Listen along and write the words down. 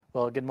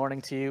Well, good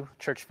morning to you,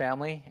 church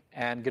family,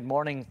 and good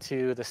morning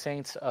to the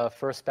saints of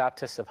First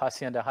Baptist of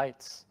Hacienda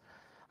Heights.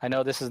 I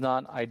know this is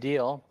not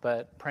ideal,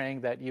 but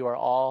praying that you are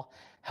all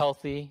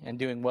healthy and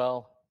doing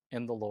well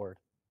in the Lord.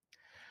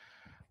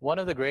 One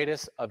of the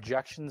greatest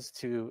objections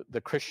to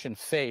the Christian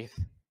faith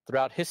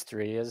throughout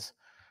history is,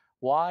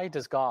 why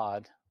does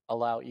God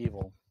allow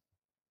evil?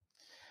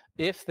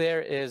 If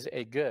there is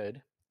a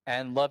good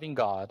and loving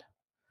God,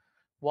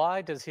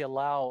 why does he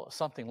allow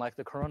something like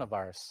the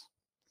coronavirus?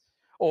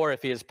 Or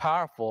if he is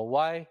powerful,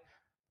 why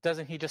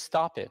doesn't he just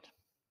stop it?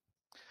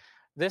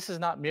 This is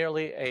not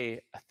merely a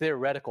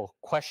theoretical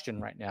question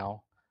right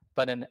now,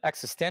 but an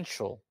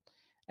existential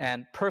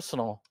and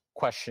personal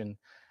question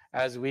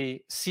as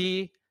we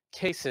see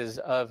cases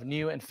of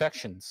new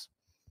infections,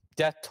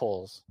 death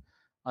tolls,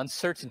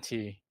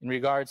 uncertainty in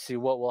regards to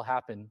what will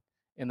happen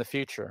in the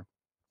future.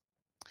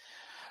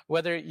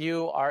 Whether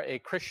you are a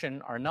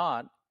Christian or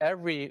not,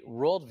 every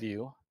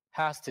worldview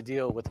has to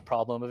deal with the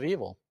problem of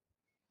evil.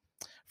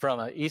 From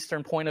an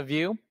Eastern point of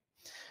view,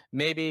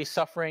 maybe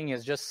suffering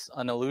is just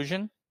an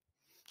illusion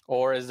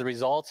or is the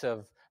result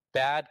of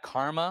bad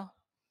karma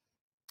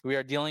we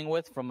are dealing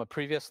with from a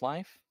previous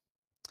life.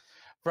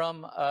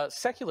 From a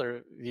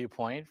secular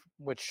viewpoint,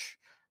 which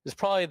is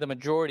probably the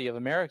majority of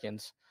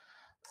Americans,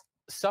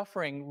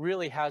 suffering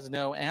really has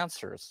no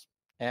answers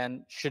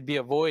and should be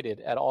avoided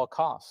at all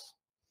costs.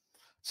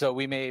 So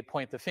we may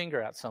point the finger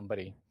at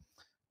somebody,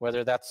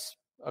 whether that's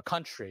a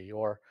country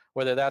or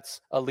whether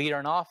that's a leader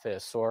in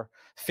office or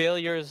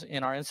failures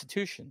in our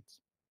institutions.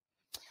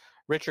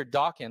 Richard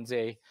Dawkins,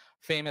 a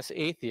famous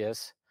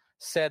atheist,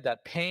 said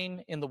that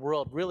pain in the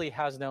world really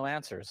has no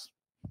answers.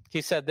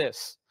 He said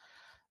this: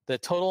 the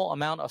total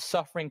amount of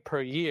suffering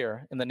per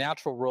year in the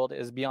natural world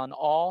is beyond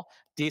all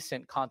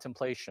decent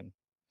contemplation.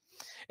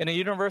 In a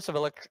universe of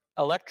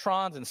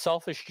electrons and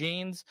selfish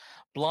genes,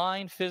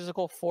 blind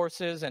physical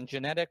forces, and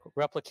genetic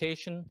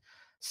replication,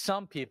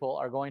 some people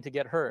are going to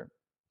get hurt.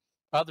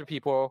 Other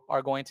people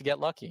are going to get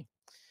lucky.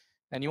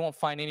 And you won't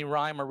find any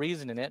rhyme or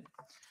reason in it,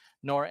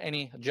 nor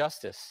any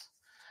justice.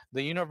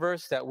 The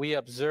universe that we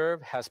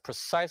observe has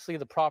precisely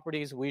the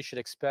properties we should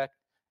expect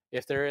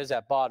if there is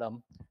at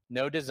bottom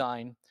no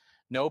design,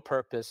 no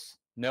purpose,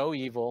 no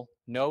evil,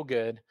 no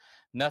good,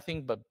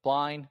 nothing but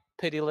blind,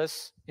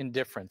 pitiless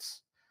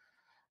indifference.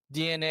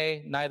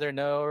 DNA neither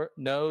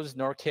knows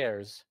nor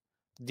cares.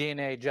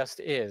 DNA just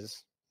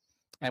is,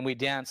 and we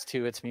dance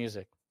to its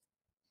music.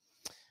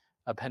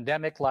 A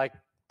pandemic like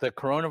the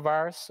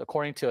coronavirus,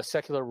 according to a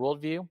secular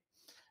worldview,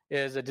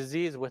 is a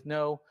disease with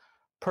no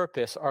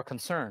purpose or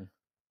concern.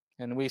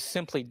 And we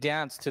simply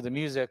dance to the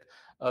music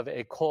of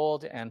a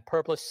cold and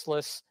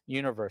purposeless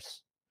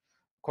universe.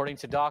 According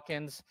to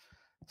Dawkins,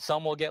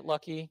 some will get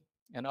lucky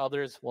and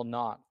others will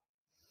not.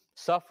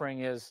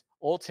 Suffering is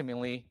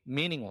ultimately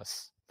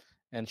meaningless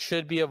and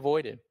should be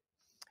avoided.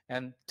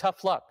 And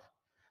tough luck.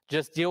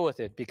 Just deal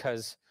with it,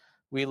 because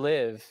we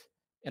live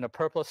in a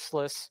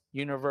purposeless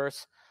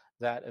universe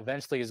that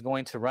eventually is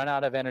going to run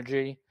out of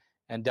energy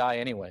and die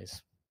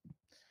anyways.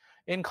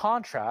 In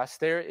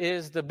contrast, there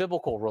is the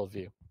biblical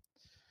worldview.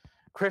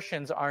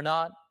 Christians are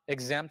not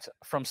exempt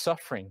from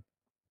suffering.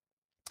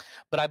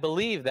 But I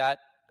believe that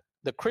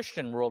the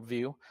Christian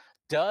worldview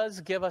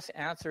does give us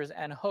answers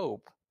and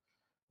hope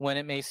when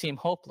it may seem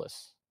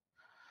hopeless.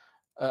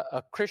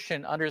 A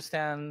Christian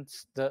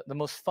understands the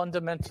most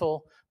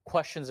fundamental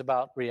questions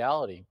about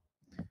reality: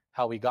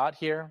 how we got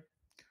here,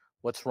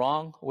 what's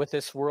wrong with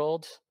this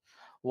world,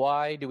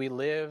 why do we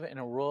live in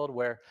a world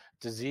where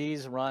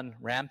disease runs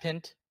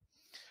rampant,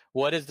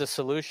 what is the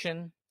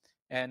solution,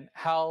 and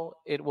how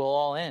it will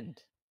all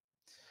end.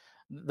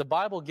 The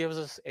Bible gives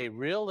us a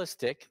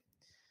realistic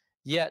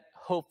yet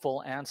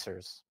hopeful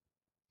answers.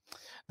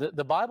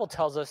 The Bible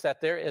tells us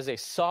that there is a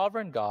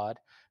sovereign God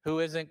who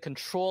is in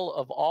control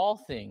of all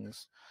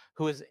things,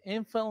 who is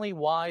infinitely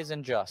wise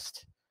and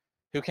just,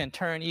 who can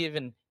turn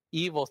even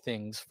evil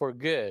things for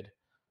good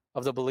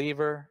of the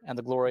believer and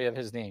the glory of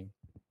his name.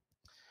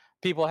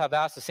 People have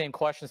asked the same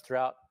questions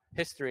throughout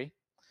history.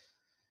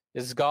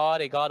 Is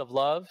God a God of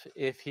love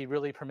if he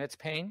really permits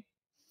pain?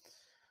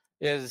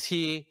 Is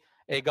he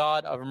a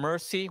God of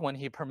mercy when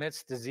he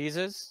permits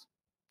diseases?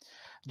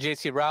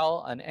 J.C.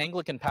 Rowell, an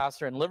Anglican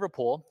pastor in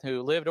Liverpool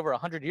who lived over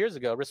 100 years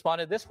ago,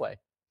 responded this way: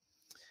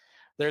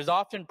 there's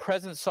often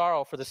present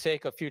sorrow for the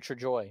sake of future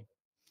joy,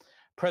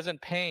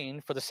 present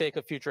pain for the sake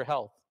of future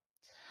health.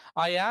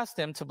 I asked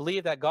him to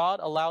believe that God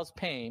allows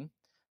pain,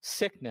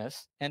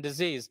 sickness, and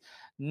disease,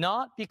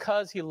 not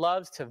because he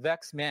loves to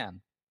vex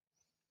man,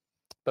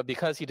 but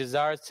because he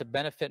desires to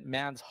benefit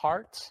man's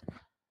heart,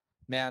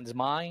 man's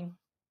mind,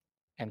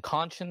 and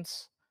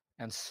conscience,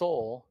 and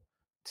soul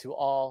to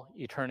all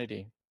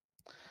eternity.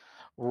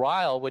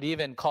 Ryle would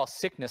even call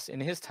sickness in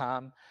his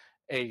time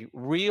a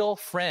real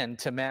friend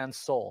to man's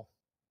soul,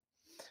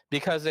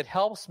 because it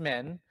helps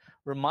men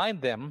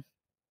remind them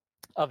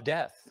of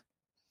death,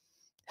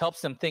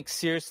 helps them think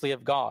seriously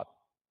of God,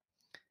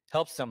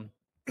 helps them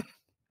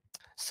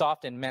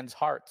soften men's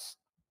hearts,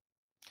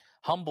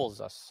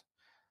 humbles us,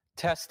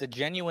 tests the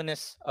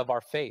genuineness of our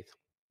faith.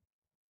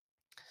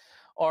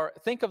 Or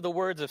think of the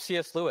words of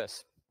C.S.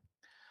 Lewis.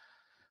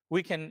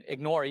 We can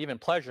ignore even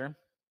pleasure,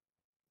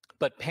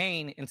 but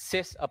pain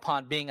insists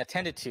upon being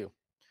attended to.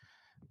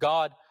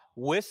 God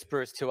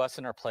whispers to us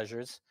in our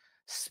pleasures,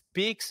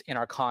 speaks in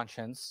our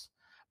conscience,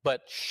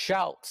 but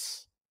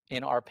shouts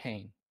in our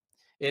pain.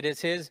 It is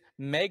his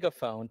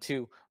megaphone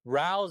to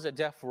rouse a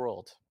deaf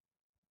world.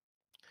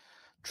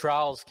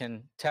 Trials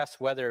can test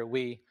whether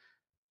we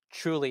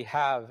truly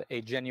have a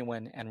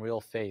genuine and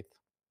real faith.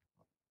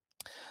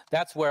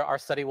 That's where our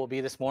study will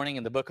be this morning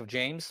in the book of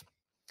James.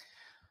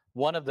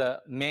 One of the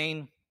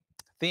main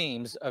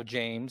themes of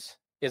James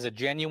is a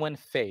genuine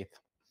faith,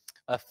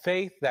 a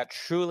faith that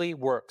truly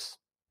works.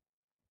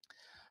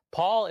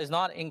 Paul is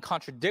not in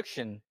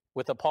contradiction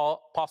with the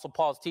Apostle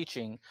Paul's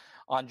teaching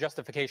on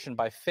justification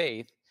by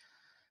faith.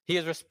 He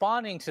is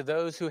responding to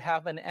those who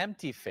have an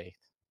empty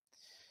faith.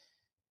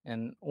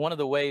 And one of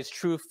the ways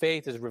true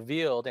faith is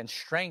revealed and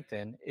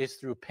strengthened is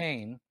through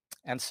pain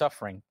and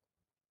suffering.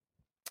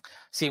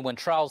 See, when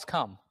trials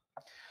come,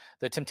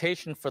 the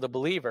temptation for the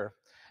believer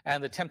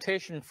and the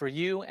temptation for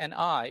you and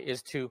I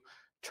is to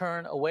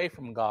turn away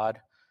from God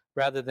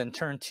rather than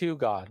turn to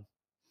God.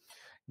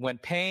 When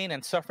pain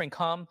and suffering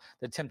come,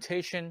 the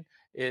temptation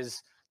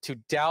is to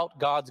doubt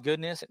God's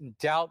goodness and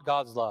doubt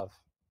God's love.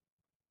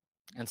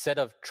 Instead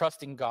of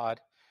trusting God,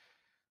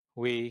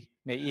 we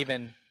may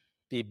even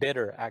be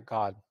bitter at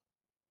God.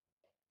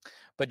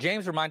 But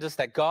James reminds us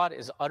that God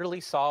is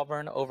utterly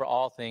sovereign over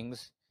all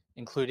things,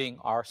 including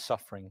our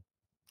suffering.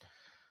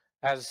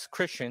 As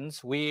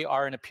Christians, we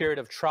are in a period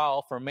of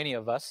trial for many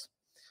of us.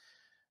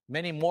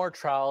 Many more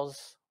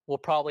trials will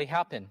probably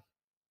happen.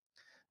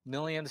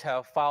 Millions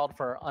have filed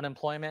for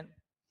unemployment.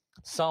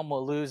 Some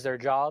will lose their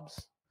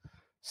jobs.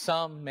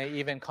 Some may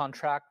even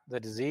contract the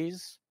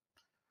disease.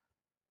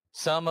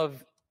 Some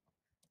of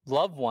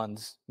loved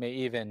ones may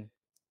even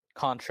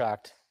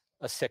contract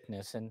a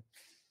sickness, and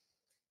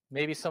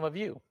maybe some of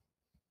you.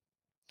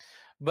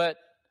 But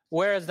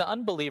whereas the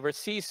unbeliever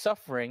sees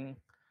suffering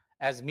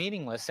as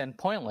meaningless and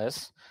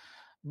pointless,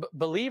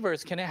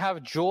 believers can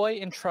have joy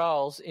in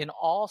trials in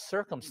all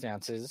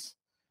circumstances,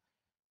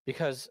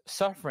 because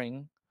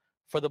suffering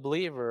for the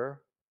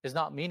believer is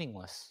not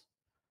meaningless,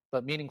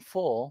 but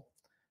meaningful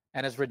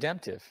and is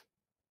redemptive.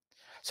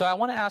 So I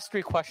want to ask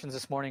 3 questions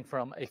this morning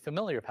from a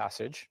familiar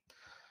passage.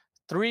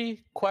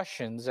 3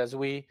 questions as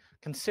we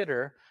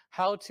consider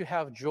how to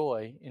have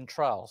joy in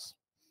trials.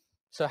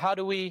 So how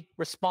do we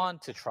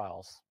respond to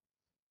trials?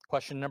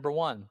 Question number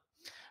 1.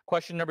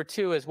 Question number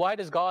 2 is, why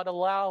does God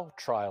allow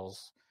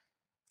trials?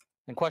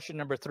 And question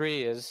number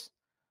 3 is,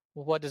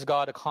 what does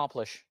God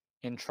accomplish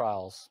in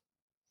trials?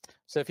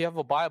 So if you have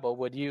a Bible,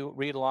 would you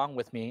read along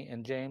with me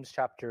in James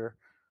chapter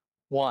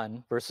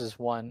 1, verses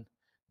 1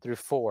 through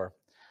 4.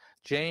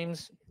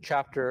 James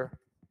chapter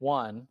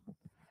 1,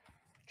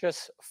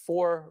 just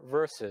 4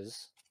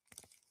 verses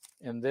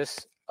in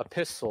this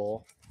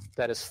epistle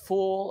that is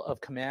full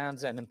of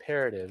commands and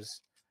imperatives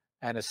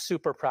and is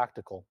super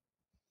practical.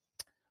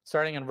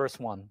 Starting in verse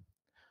 1.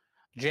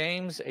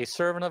 James, a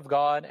servant of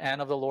God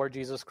and of the Lord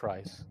Jesus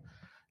Christ,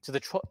 to the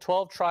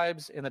 12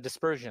 tribes in the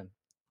dispersion,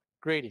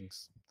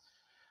 greetings.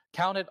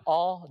 Count it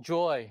all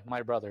joy,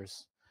 my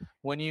brothers,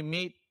 when you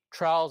meet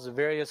trials of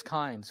various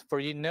kinds, for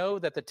you know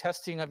that the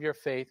testing of your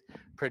faith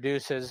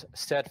produces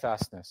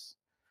steadfastness.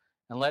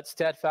 And let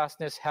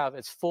steadfastness have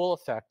its full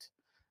effect,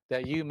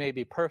 that you may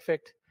be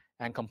perfect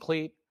and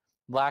complete,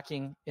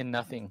 lacking in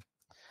nothing.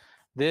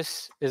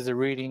 This is the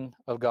reading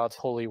of God's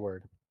holy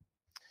word.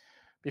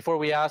 Before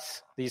we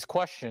ask these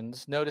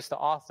questions, notice the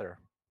author,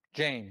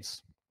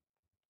 James.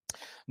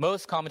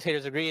 Most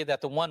commentators agree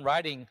that the one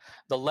writing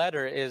the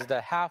letter is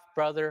the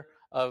half-brother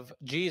of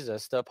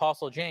Jesus, the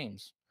Apostle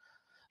James.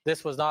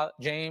 This was not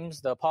James,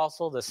 the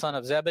Apostle, the son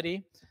of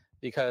Zebedee,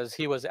 because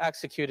he was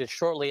executed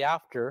shortly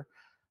after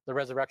the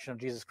resurrection of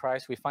Jesus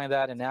Christ. We find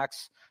that in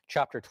Acts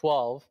chapter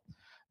 12.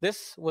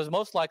 This was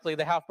most likely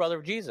the half-brother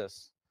of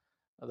Jesus.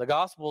 The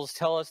Gospels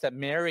tell us that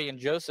Mary and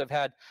Joseph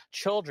had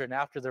children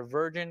after the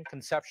virgin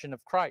conception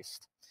of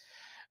Christ.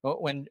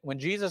 When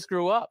Jesus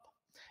grew up,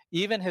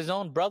 even his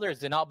own brothers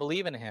did not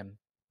believe in him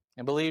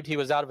and believed he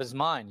was out of his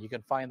mind. You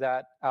can find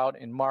that out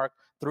in Mark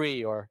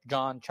 3 or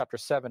John chapter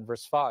 7,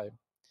 verse 5.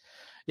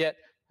 Yet,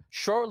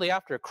 shortly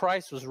after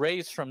Christ was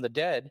raised from the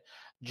dead,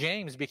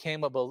 James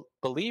became a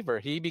believer.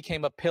 He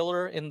became a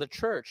pillar in the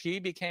church.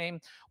 He became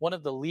one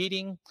of the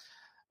leading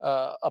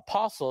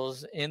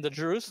apostles in the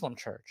Jerusalem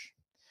church.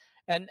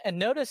 And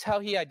notice how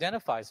he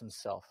identifies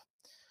himself.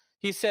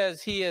 He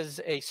says he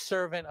is a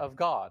servant of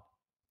God.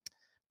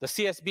 The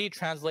CSB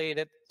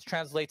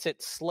translates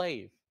it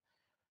slave.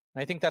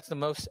 And I think that's the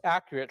most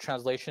accurate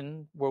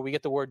translation, where we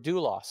get the word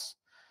doulos.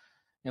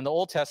 In the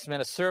Old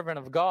Testament, a servant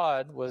of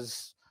God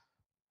was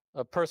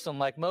a person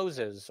like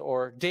Moses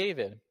or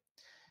David.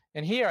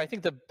 And here, I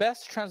think the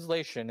best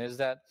translation is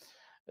that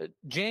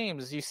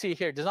James, you see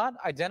here, does not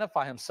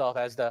identify himself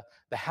as the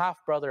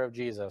half-brother of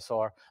Jesus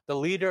or the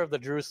leader of the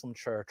Jerusalem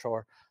church,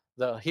 or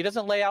he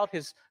doesn't lay out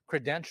his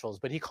credentials,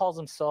 but he calls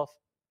himself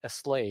a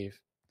slave.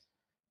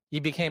 He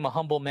became a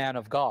humble man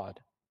of God.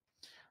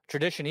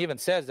 Tradition even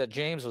says that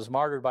James was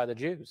martyred by the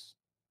Jews.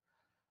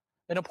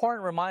 An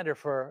important reminder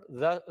for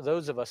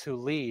those of us who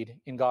lead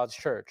in God's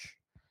church.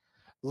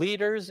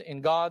 Leaders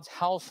in God's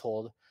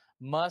household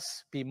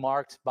must be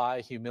marked by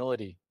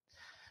humility.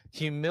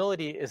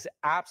 Humility is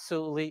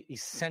absolutely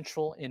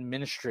essential in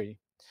ministry.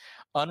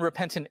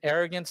 Unrepentant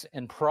arrogance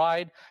and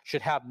pride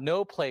should have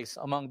no place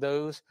among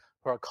those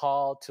who are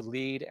called to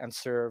lead and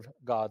serve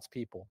God's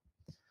people.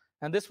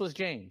 And this was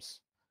James.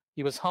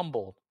 He was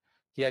humbled.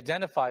 He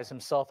identifies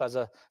himself as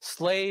a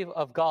slave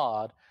of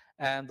God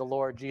and the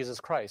Lord Jesus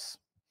Christ.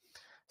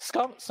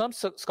 Some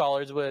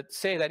scholars would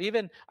say that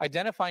even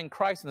identifying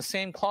Christ in the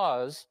same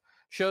clause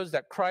shows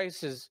that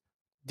Christ's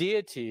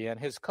deity and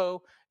his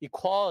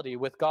co-equality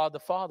with God the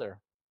Father.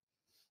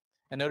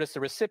 And notice the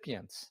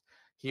recipients.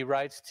 He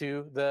writes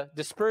to the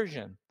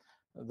dispersion.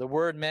 The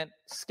word meant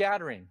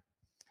scattering.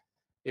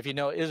 If you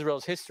know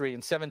Israel's history,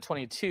 in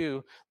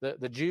 722,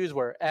 the Jews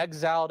were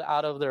exiled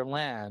out of their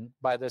land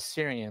by the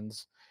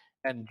Assyrians,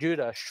 and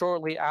Judah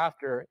shortly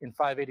after in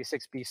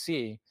 586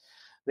 BC.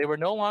 They were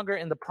no longer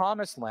in the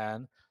promised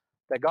land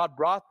that God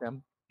brought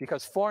them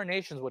because foreign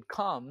nations would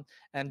come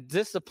and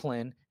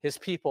discipline his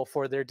people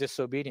for their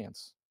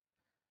disobedience.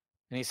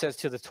 And he says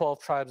to the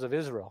 12 tribes of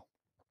Israel.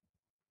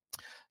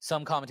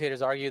 Some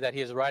commentators argue that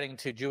he is writing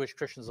to Jewish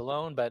Christians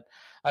alone, but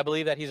I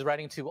believe that he's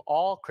writing to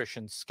all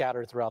Christians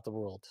scattered throughout the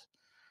world.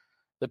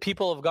 The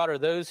people of God are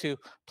those who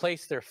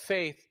place their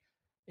faith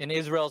in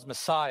Israel's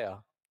Messiah,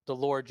 the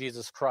Lord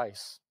Jesus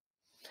Christ.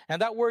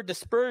 And that word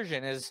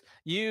dispersion is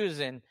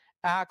used in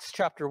Acts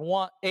chapter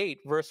 8,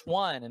 verse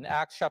 1, and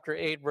Acts chapter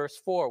 8,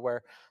 verse 4,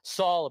 where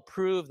Saul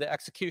approved the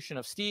execution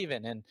of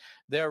Stephen. And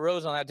there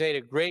arose on that day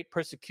a great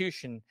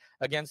persecution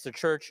against the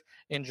church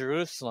in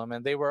Jerusalem,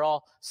 and they were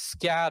all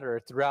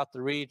scattered throughout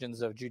the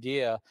regions of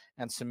Judea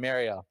and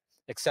Samaria,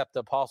 except the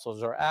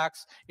apostles. Or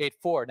Acts 8,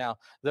 4. Now,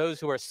 those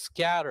who are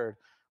scattered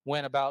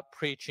went about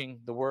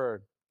preaching the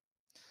word.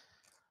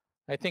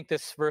 I think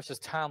this verse is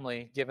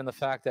timely given the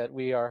fact that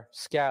we are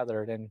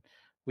scattered and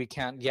we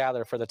can't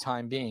gather for the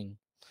time being.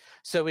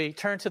 So we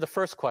turn to the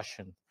first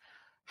question.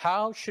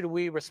 How should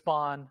we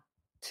respond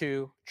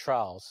to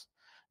trials?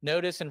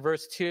 Notice in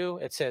verse 2,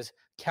 it says,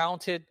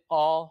 "Count it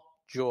all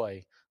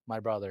joy, my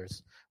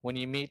brothers, when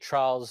you meet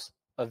trials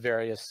of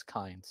various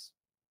kinds."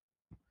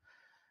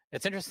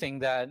 It's interesting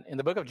that in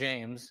the book of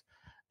James,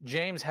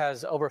 James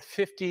has over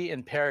 50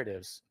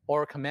 imperatives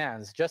or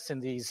commands just in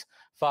these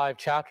 5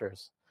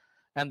 chapters.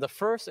 And the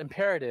first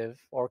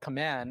imperative or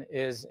command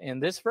is in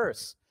this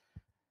verse.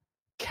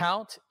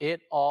 Count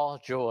it all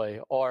joy,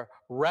 or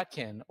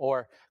reckon,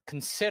 or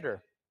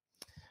consider.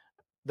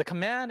 The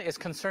command is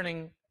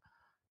concerning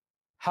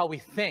how we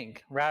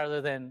think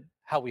rather than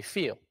how we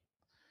feel.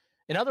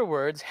 In other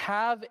words,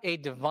 have a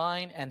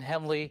divine and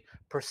heavenly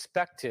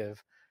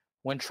perspective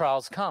when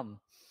trials come.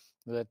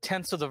 The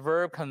tense of the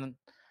verb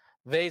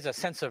conveys a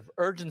sense of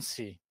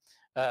urgency,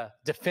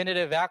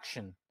 definitive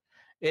action.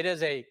 It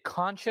is a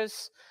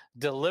conscious,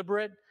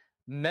 deliberate,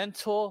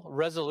 mental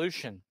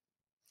resolution.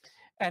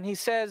 And he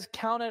says,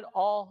 "Count it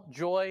all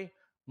joy,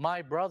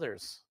 my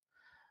brothers."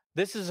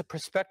 This is a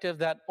perspective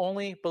that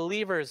only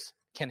believers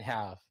can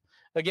have.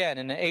 Again,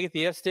 in an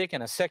atheistic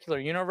and a secular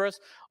universe,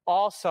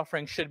 all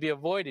suffering should be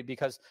avoided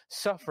because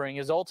suffering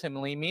is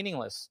ultimately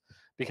meaningless.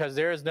 Because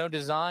there is no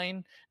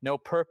design, no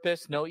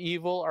purpose, no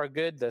evil or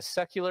good. The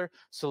secular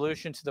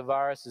solution to the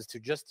virus is to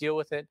just deal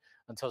with it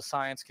until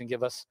science can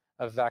give us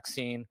a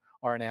vaccine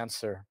or an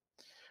answer.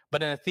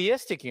 But in a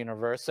theistic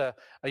universe, a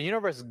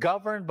universe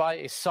governed by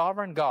a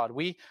sovereign God,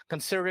 we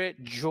consider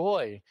it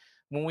joy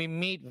when we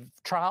meet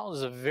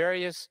trials of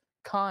various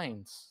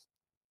kinds.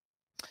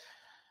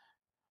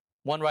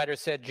 One writer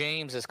said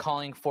James is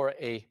calling for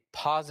a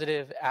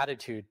positive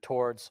attitude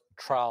towards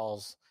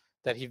trials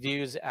that he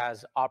views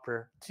as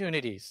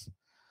opportunities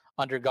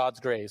under God's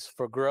grace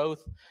for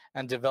growth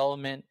and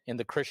development in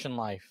the Christian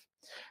life.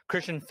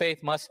 Christian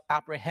faith must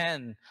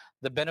apprehend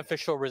the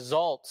beneficial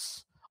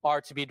results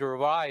are to be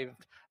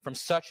derived from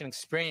such an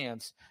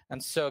experience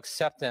and so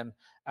accept them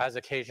as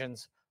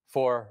occasions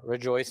for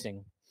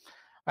rejoicing.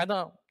 I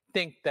don't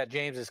think that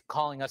James is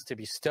calling us to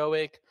be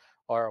stoic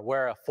or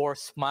wear a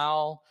forced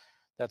smile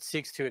that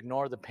seeks to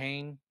ignore the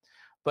pain,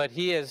 but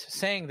he is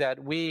saying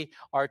that we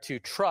are to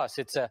trust.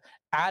 It's an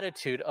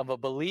attitude of a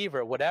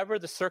believer, whatever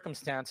the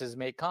circumstances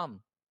may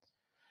come.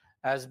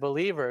 As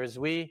believers,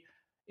 we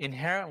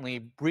inherently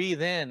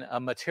breathe in a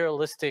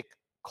materialistic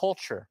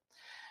culture.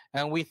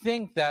 And we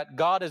think that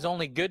God is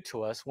only good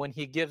to us when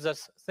he gives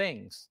us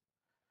things,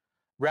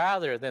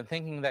 rather than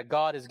thinking that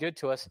God is good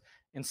to us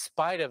in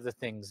spite of the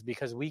things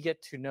because we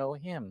get to know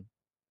him.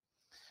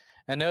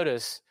 And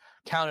notice,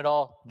 count it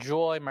all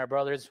joy, my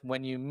brothers,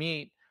 when you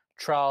meet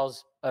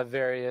trials of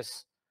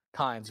various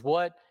kinds.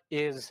 What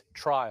is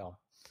trial?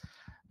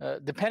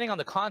 Depending on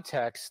the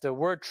context, the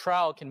word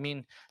trial can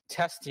mean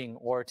testing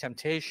or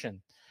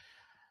temptation.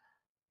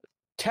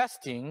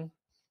 Testing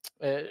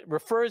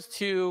refers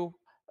to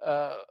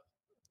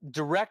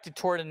directed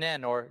toward an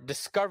end or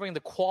discovering the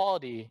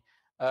quality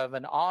of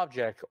an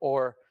object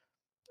or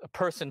a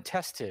person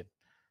tested.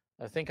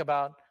 Think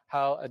about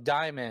how a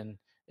diamond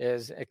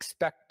is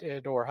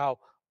expected or how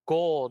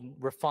gold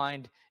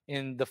refined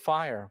in the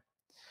fire.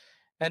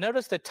 And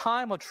notice the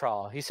time of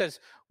trial. He says,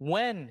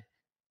 when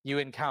you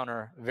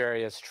encounter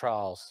various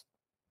trials.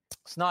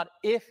 It's not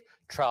if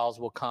trials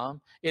will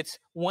come, it's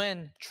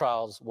when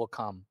trials will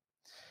come.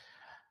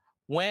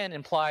 When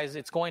implies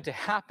it's going to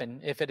happen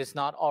if it is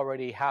not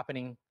already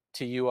happening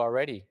to you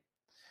already.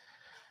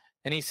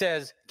 And he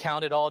says,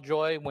 count it all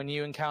joy when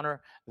you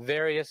encounter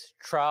various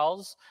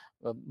trials,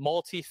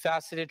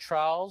 multifaceted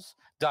trials,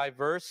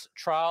 diverse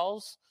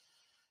trials.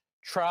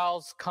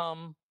 Trials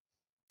come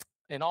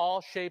in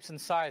all shapes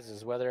and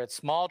sizes, whether it's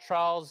small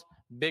trials,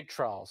 big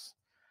trials.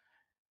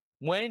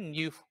 When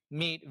you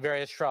meet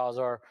various trials,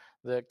 or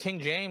the King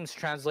James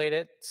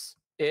translated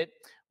it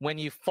when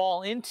you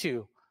fall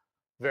into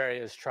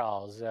various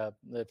trials.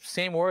 The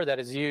same word that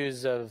is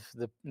used of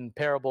the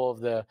parable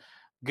of the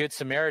Good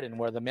Samaritan,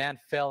 where the man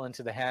fell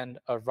into the hand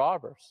of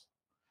robbers.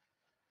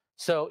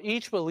 So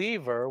each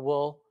believer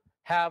will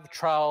have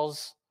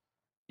trials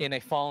in a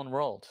fallen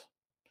world.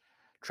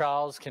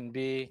 Trials can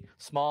be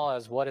small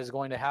as what is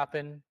going to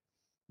happen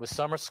with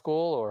summer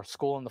school or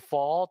school in the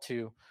fall,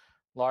 to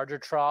larger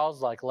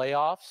trials like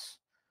layoffs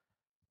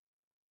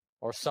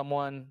or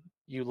someone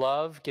you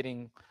love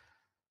getting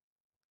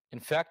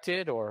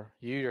infected, or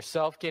you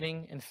yourself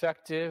getting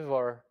infected,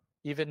 or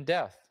even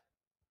death.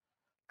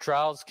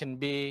 Trials can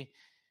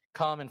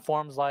come in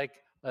forms like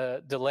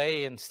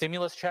delay in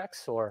stimulus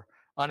checks or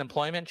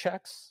unemployment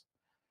checks.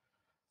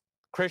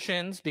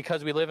 Christians,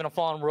 because we live in a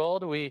fallen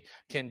world, we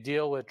can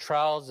deal with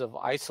trials of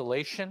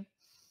isolation,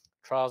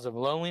 trials of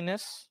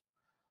loneliness,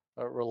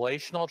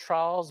 relational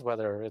trials,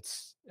 whether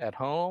it's at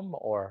home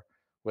or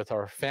with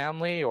our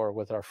family or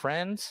with our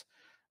friends,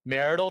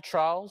 marital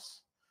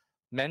trials,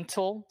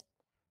 mental,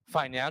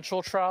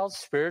 financial trials,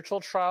 spiritual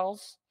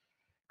trials,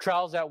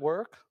 trials at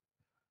work,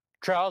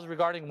 trials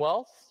regarding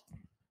wealth,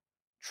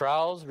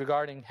 trials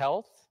regarding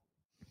health.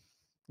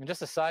 And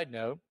just a side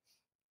note,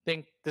 I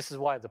think this is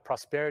why the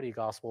prosperity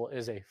gospel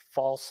is a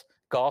false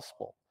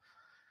gospel.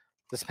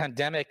 This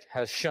pandemic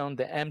has shown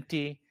the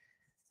empty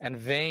and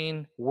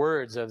vain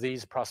words of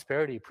these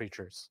prosperity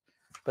preachers,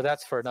 but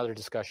that's for another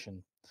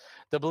discussion.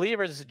 The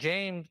believers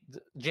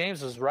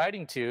James was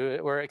writing to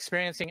were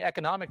experiencing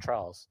economic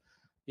trials.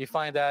 You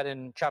find that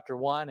in chapter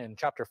 1 and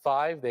chapter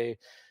 5. They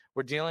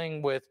were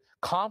dealing with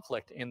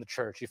conflict in the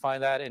church. You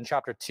find that in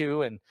chapter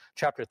 2 and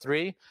chapter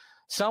 3.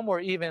 Some were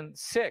even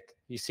sick.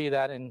 You see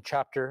that in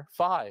chapter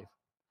 5.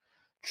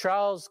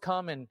 Trials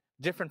come in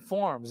different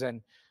forms,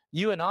 and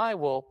you and I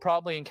will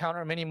probably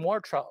encounter many more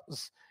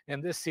trials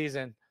in this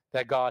season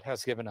that God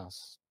has given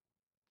us.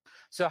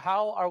 So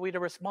how are we to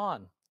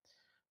respond?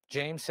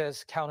 James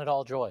says, count it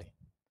all joy.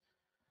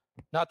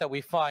 Not that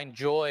we find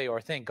joy or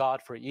thank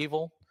God for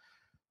evil,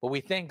 but we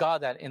thank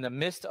God that in the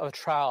midst of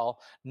trial,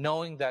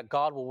 knowing that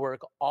God will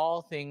work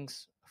all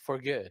things for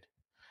good,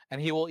 and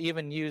he will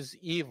even use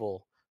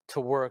evil to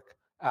work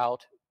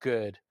out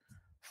good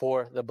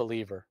for the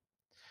believer.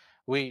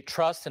 We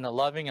trust in a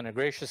loving and a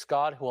gracious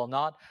God who will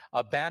not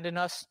abandon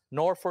us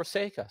nor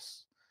forsake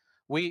us.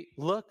 We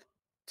look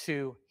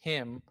to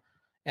him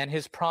and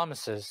his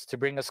promises to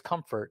bring us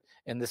comfort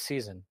in this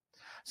season.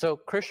 So,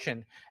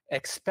 Christian,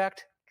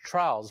 expect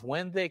trials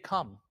when they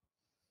come,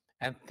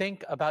 and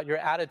think about your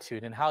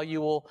attitude and how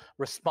you will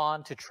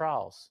respond to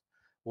trials.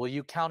 Will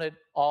you count it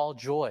all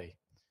joy,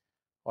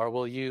 or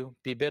will you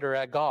be bitter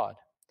at God?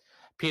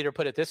 Peter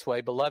put it this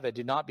way, beloved,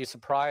 do not be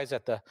surprised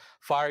at the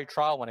fiery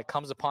trial when it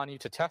comes upon you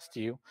to test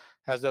you,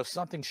 as though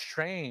something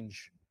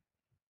strange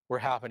were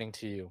happening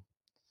to you.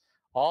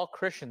 All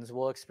Christians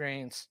will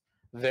experience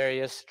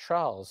various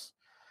trials.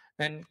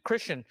 And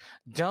Christian,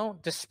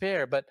 don't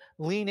despair, but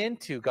lean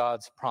into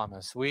God's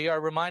promise. We are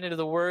reminded of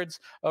the words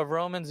of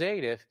Romans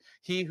 8, if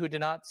he who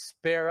did not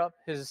spare up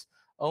his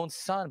own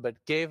son,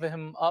 but gave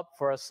him up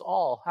for us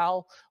all,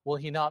 how will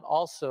he not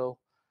also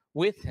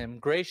with him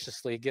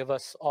graciously give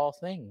us all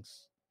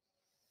things?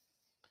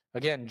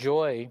 Again,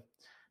 joy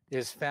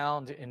is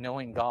found in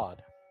knowing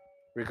God,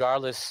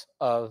 regardless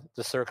of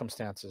the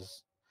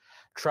circumstances.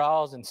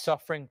 Trials and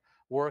suffering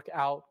work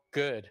out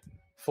good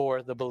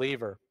for the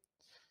believer.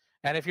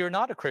 And if you're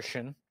not a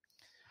Christian,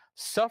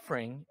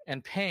 suffering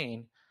and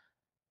pain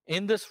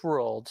in this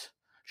world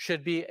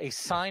should be a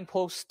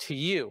signpost to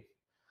you,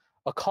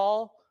 a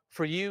call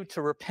for you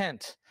to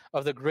repent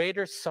of the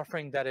greater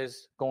suffering that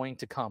is going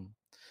to come.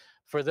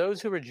 For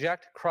those who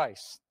reject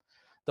Christ,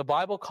 the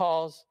Bible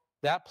calls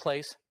that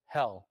place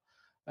hell,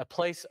 a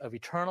place of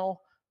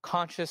eternal,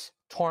 conscious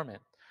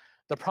torment.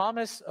 The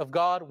promise of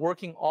God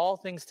working all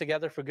things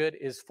together for good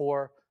is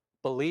for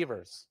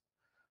believers.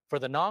 For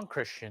the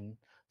non-Christian,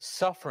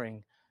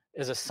 suffering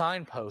is a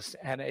signpost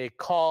and a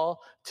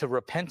call to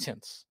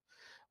repentance.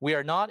 We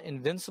are not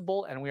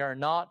invincible and we are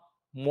not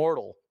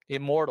immortal.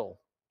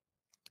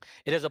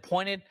 It is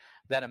appointed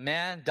that a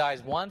man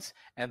dies once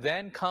and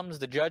then comes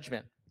the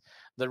judgment.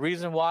 The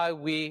reason why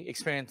we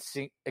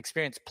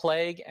experience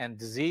plague and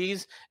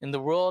disease in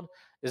the world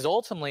is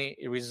ultimately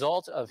a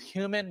result of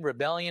human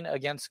rebellion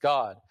against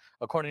God,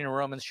 according to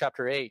Romans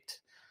chapter 8.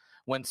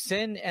 When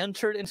sin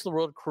entered into the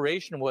world,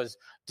 creation was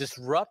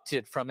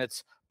disrupted from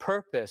its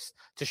purpose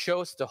to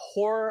show us the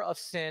horror of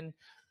sin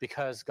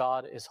because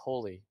God is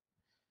holy.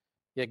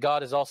 Yet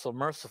God is also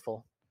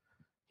merciful.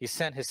 He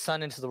sent his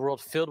Son into the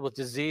world filled with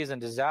disease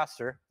and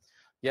disaster,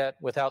 yet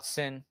without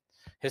sin.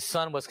 His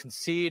Son was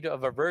conceived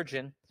of a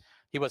virgin.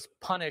 He was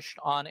punished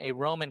on a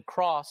Roman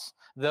cross,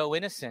 though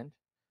innocent.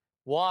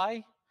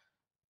 Why?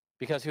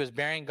 Because he was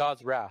bearing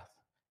God's wrath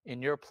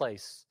in your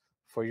place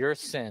for your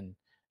sin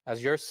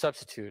as your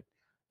substitute,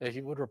 if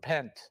you would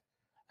repent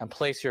and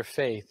place your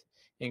faith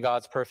in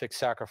God's perfect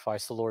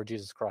sacrifice, the Lord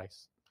Jesus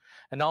Christ.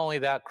 And not only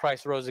that,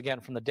 Christ rose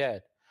again from the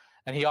dead,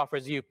 and he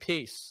offers you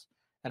peace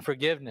and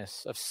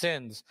forgiveness of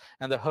sins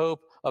and the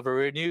hope of a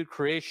renewed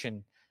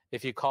creation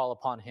if you call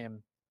upon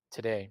him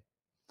today.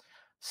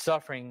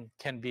 Suffering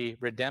can be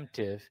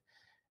redemptive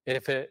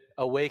if it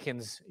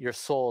awakens your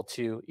soul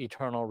to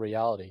eternal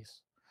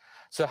realities.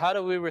 So how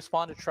do we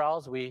respond to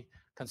trials? We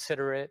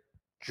consider it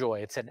joy.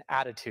 It's an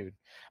attitude.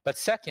 But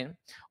second,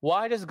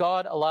 why does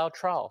God allow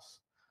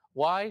trials?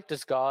 Why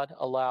does God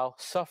allow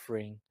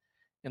suffering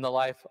in the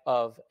life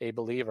of a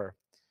believer?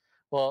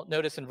 Well,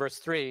 notice in verse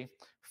 3,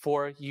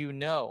 for you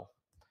know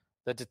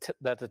that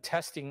the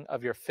testing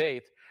of your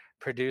faith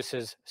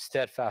produces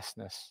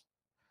steadfastness.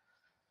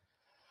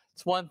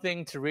 It's one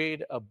thing to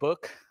read a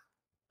book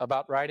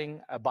about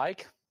riding a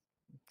bike.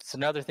 It's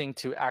another thing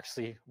to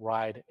actually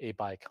ride a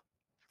bike,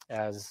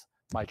 as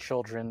my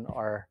children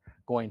are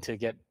going to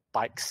get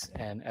bikes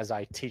and as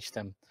I teach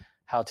them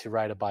how to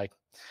ride a bike.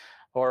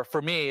 Or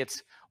for me,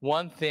 it's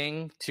one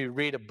thing to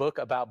read a book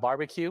about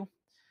barbecue,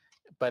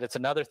 but it's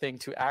another thing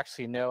to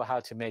actually know how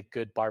to make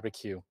good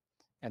barbecue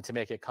and to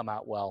make it come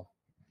out well.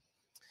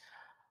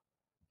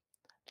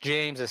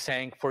 James is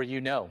saying, for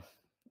you know.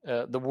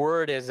 The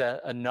word is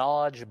a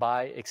knowledge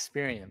by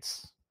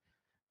experience.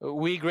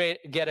 We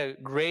get a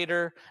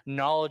greater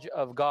knowledge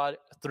of God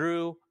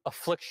through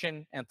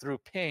affliction and through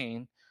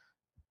pain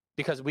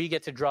because we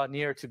get to draw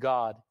near to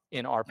God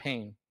in our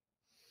pain.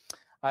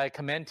 I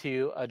commend to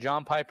you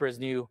John Piper's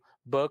new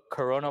book,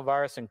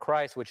 Coronavirus in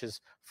Christ, which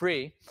is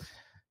free.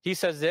 He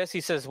says this,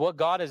 he says, what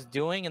God is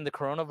doing in the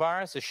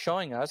coronavirus is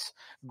showing us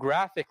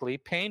graphically,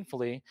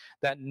 painfully,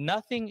 that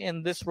nothing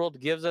in this world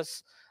gives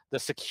us the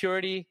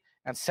security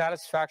and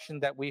satisfaction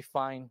that we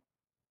find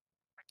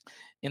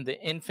in the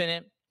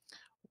infinite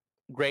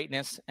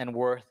greatness and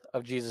worth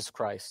of Jesus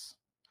Christ.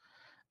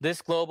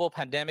 This global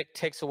pandemic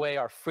takes away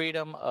our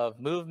freedom of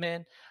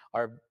movement,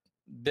 our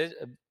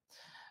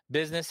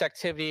business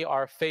activity,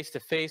 our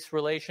face-to-face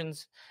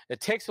relations. It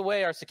takes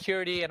away our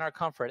security and our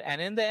comfort. And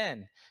in the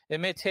end, it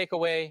may take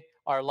away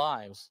our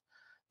lives.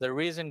 The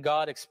reason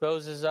God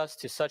exposes us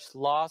to such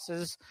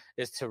losses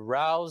is to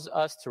rouse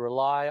us to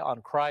rely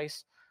on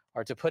Christ,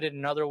 or to put it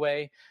another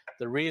way,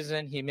 the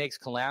reason he makes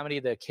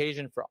calamity the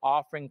occasion for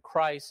offering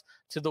Christ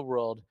to the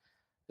world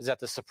is that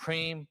the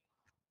supreme,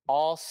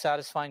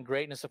 all-satisfying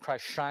greatness of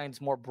Christ shines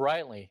more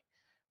brightly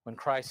when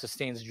Christ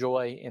sustains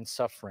joy in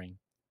suffering.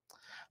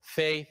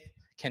 Faith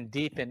can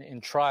deepen in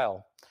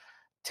trial.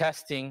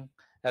 Testing,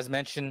 as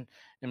mentioned,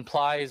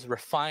 implies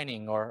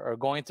refining or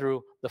going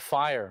through the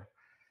fire.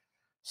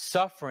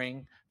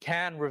 Suffering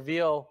can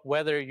reveal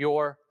whether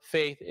your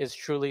faith is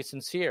truly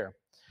sincere.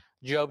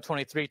 Job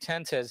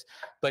 23:10 says,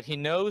 but he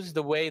knows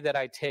the way that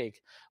I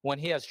take. When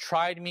he has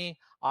tried me,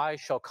 I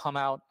shall come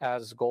out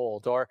as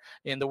gold. Or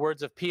in the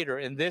words of Peter,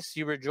 in this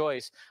you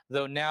rejoice,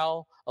 though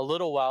now a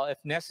little while, if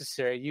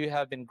necessary, you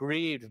have been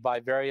grieved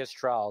by various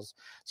trials,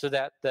 so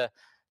that the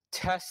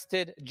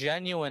tested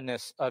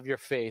genuineness of your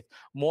faith,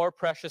 more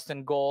precious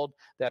than gold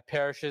that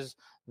perishes,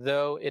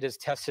 though it is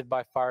tested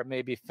by fire,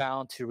 may be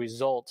found to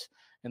result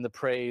in the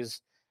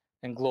praise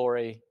and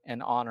glory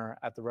and honor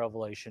at the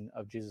revelation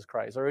of Jesus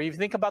Christ. Or if you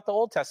think about the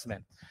Old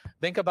Testament,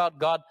 think about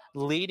God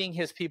leading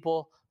his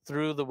people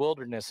through the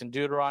wilderness in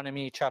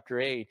Deuteronomy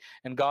chapter 8.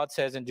 And God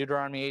says in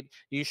Deuteronomy 8,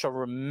 you shall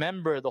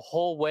remember the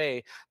whole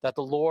way that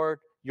the Lord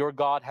your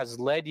God has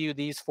led you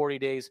these 40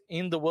 days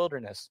in the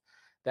wilderness,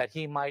 that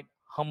he might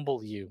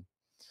humble you.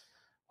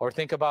 Or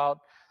think about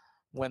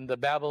when the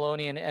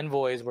Babylonian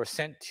envoys were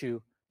sent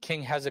to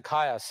King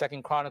Hezekiah.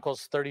 2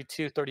 Chronicles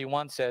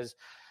 32:31 says,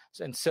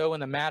 and so in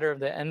the matter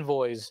of the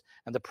envoys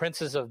and the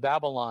princes of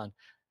Babylon,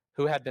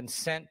 who had been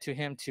sent to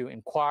him to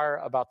inquire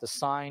about the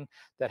sign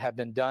that had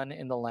been done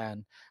in the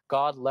land,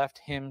 God left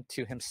him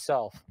to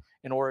himself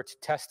in order to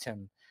test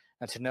him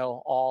and to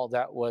know all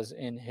that was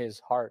in his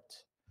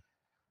heart.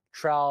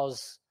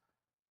 Trials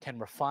can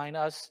refine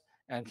us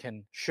and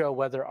can show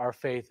whether our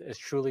faith is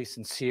truly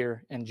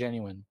sincere and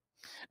genuine.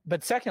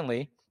 But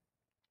secondly,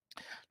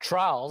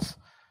 trials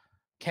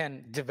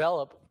can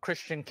develop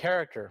Christian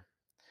character.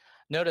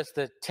 Notice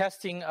the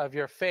testing of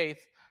your faith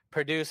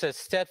produces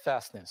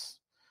steadfastness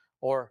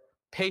or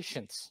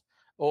patience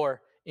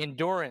or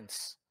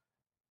endurance,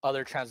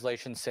 other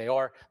translations say,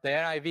 or the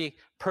NIV,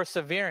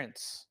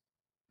 perseverance.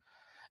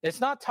 It's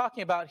not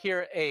talking about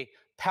here a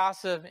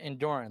passive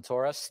endurance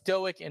or a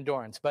stoic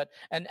endurance, but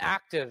an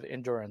active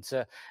endurance.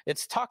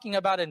 It's talking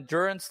about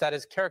endurance that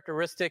is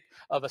characteristic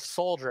of a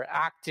soldier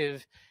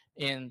active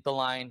in the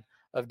line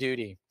of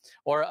duty,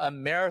 or a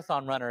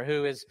marathon runner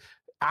who is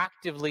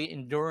actively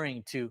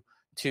enduring to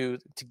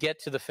get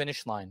to the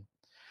finish line.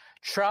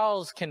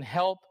 Trials can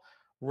help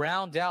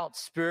round out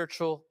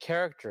spiritual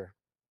character.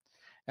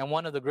 And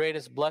one of the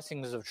greatest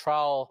blessings of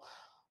trial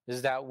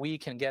is that we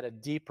can get a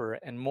deeper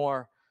and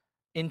more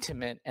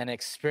intimate and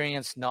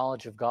experienced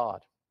knowledge of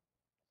God.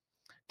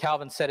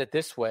 Calvin said it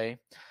this way: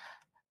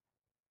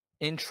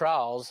 in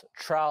trials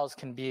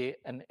can be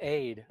an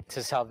aid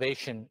to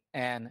salvation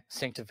and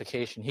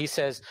sanctification. He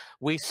says,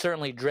 we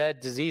certainly dread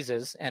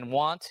diseases and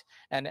want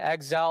and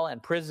exile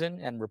and prison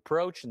and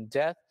reproach and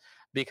death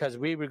because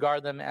we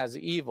regard them as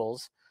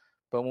evils.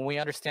 But when we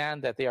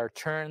understand that they are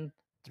turned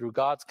through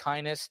God's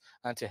kindness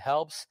unto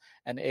helps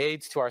and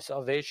aids to our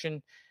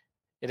salvation,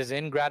 it is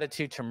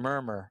ingratitude to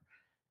murmur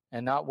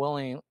and not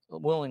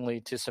willingly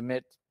to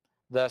submit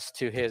thus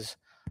to his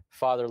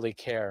fatherly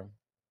care.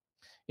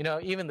 You know,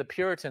 even the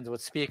Puritans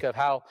would speak of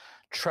how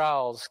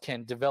trials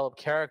can develop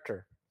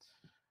character.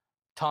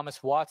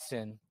 Thomas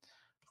Watson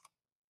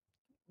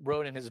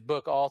wrote in his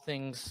book, All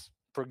Things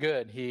for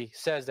Good, he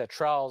says that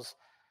trials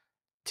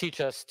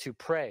teach us to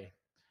pray,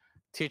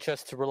 teach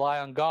us to rely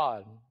on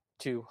God,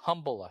 to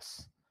humble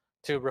us,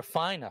 to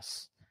refine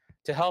us,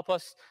 to help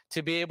us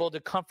to be able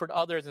to comfort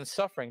others in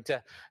suffering,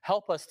 to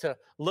help us to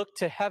look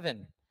to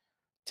heaven,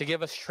 to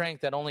give us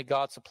strength that only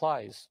God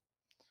supplies.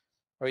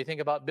 Or you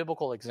think about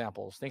biblical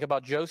examples. Think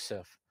about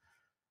Joseph,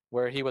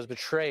 where he was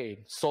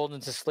betrayed, sold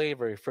into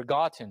slavery,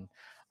 forgotten,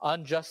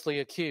 unjustly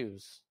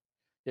accused.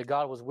 Yet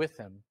God was with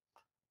him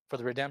for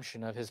the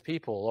redemption of his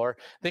people. Or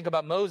think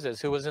about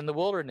Moses, who was in the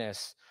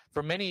wilderness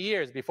for many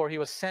years before he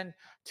was sent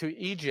to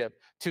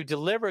Egypt to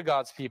deliver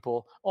God's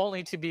people,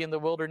 only to be in the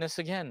wilderness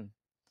again.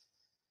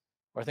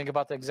 Or think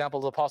about the example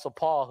of the Apostle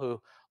Paul,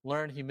 who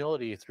learned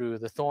humility through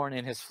the thorn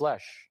in his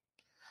flesh.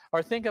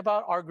 Or think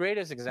about our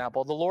greatest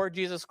example, the Lord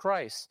Jesus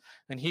Christ.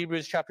 In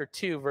Hebrews chapter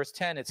 2, verse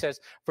 10, it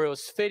says, for it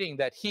was fitting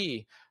that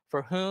he,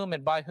 for whom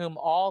and by whom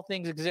all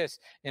things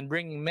exist, in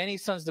bringing many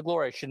sons to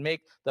glory, should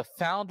make the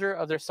founder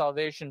of their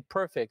salvation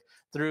perfect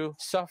through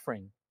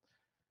suffering.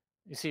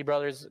 You see,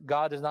 brothers,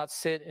 God does not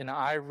sit in an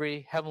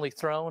ivory heavenly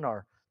throne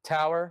or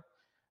tower,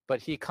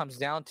 but he comes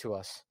down to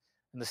us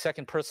in the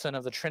second person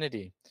of the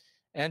Trinity,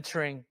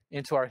 entering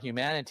into our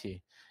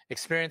humanity,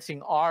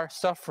 experiencing our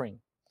suffering.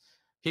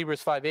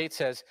 Hebrews 5:8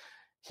 says,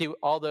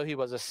 although he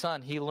was a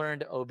son, he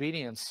learned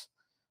obedience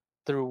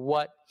through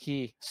what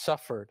he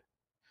suffered.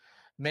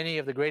 Many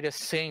of the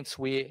greatest saints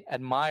we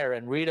admire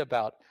and read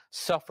about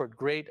suffered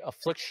great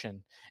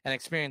affliction and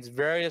experienced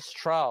various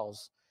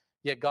trials,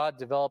 yet God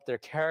developed their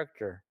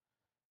character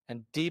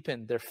and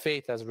deepened their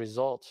faith as a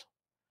result.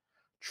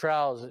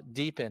 Trials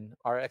deepen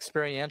our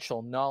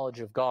experiential knowledge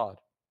of God.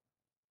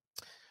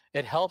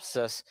 It helps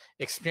us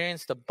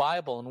experience the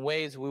Bible in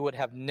ways we would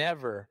have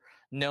never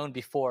known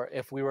before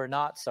if we were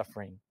not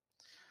suffering.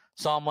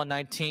 Psalm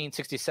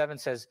 119:67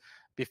 says,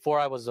 before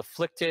I was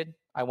afflicted,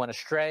 I went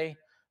astray,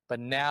 but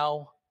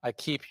now I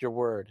keep your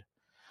word.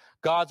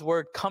 God's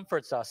word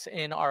comforts us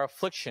in our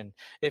affliction.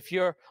 If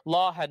your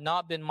law had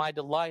not been my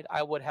delight,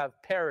 I would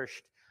have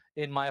perished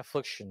in my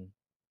affliction.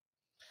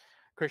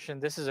 Christian,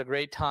 this is a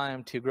great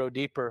time to grow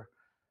deeper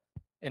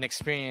in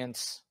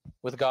experience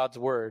with God's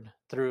word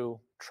through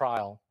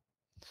trial.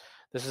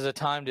 This is a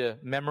time to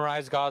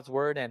memorize God's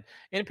word, and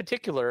in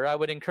particular, I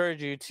would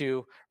encourage you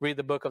to read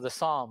the book of the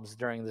Psalms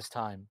during this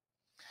time.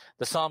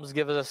 The Psalms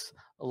give us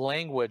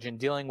language in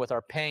dealing with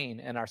our pain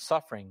and our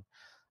suffering.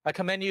 I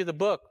commend you the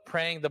book,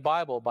 Praying the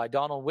Bible by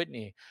Donald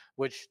Whitney,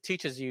 which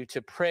teaches you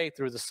to pray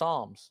through the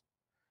Psalms.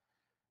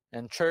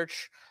 In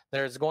church,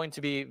 there's going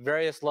to be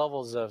various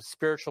levels of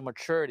spiritual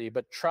maturity,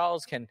 but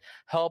trials can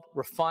help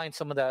refine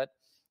some of that,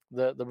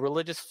 the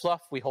religious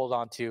fluff we hold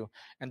on to,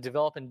 and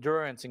develop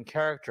endurance and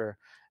character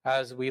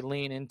as we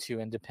lean into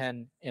and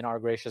depend in our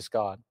gracious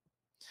God.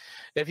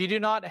 If you do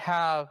not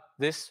have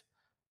this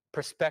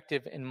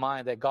perspective in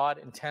mind that God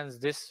intends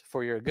this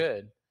for your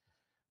good,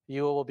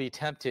 you will be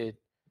tempted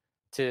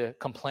to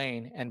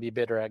complain and be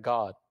bitter at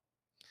God.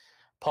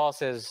 Paul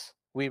says,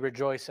 we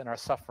rejoice in our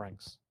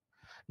sufferings,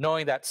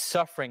 knowing that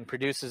suffering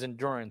produces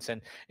endurance,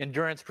 and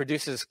endurance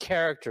produces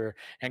character,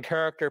 and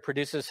character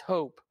produces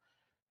hope.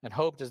 And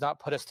hope does not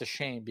put us to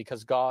shame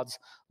because God's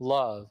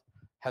love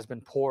has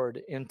been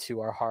poured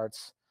into our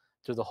hearts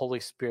through the Holy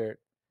Spirit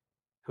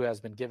who has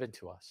been given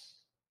to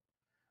us.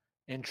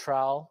 In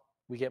trial,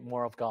 we get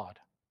more of God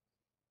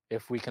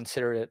if we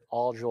consider it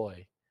all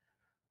joy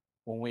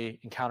when we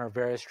encounter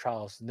various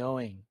trials,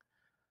 knowing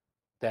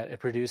that it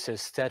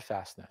produces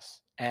steadfastness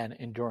and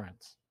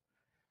endurance.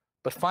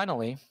 But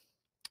finally,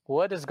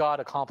 what does God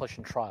accomplish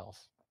in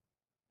trials?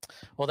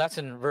 Well, that's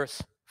in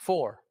verse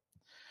 4.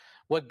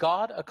 What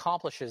God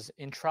accomplishes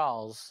in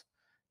trials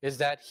is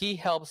that he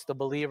helps the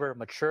believer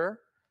mature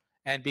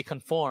and be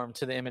conformed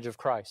to the image of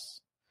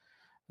Christ.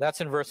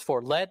 That's in verse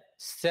 4. Let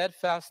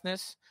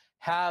steadfastness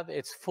have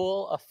its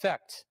full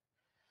effect,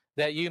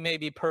 that you may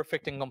be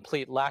perfect and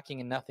complete, lacking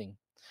in nothing.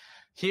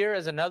 Here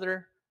is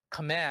another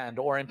command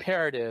or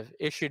imperative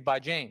issued by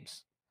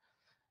James.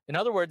 In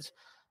other words,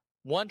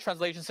 one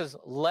translation says,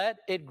 let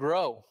it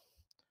grow.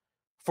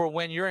 For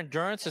when your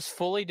endurance is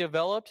fully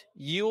developed,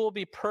 you will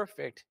be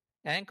perfect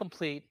and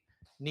complete,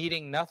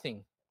 needing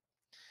nothing.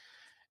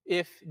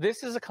 If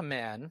this is a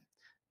command,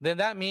 then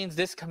that means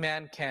this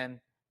command can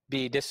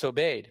be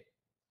disobeyed.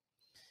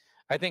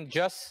 I think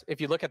just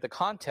if you look at the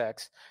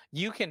context,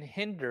 you can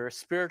hinder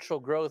spiritual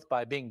growth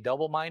by being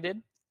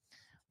double-minded,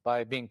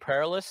 by being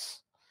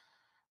prayerless,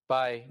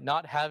 by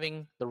not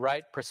having the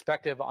right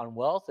perspective on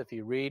wealth, if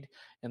you read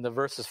in the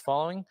verses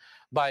following,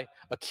 by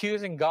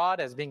accusing God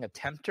as being a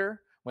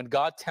tempter when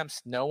God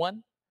tempts no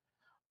one,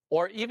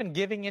 or even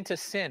giving into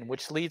sin,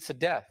 which leads to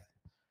death,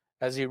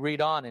 as you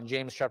read on in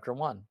James chapter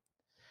 1.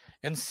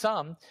 In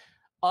some,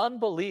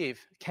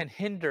 unbelief can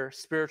hinder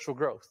spiritual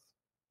growth.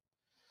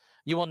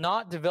 You will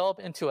not develop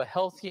into a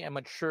healthy and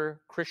mature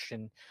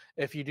Christian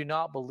if you do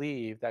not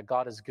believe that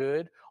God is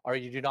good, or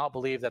you do not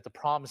believe that the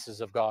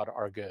promises of God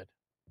are good.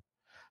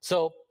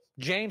 So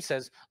James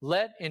says,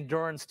 let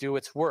endurance do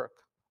its work.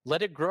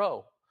 Let it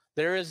grow.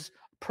 There is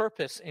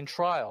purpose in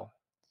trial.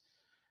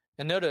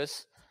 And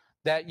notice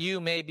that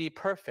you may be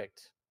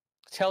perfect.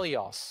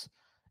 Teleos.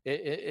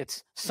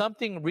 It's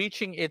something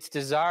reaching its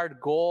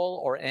desired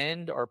goal or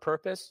end or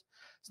purpose.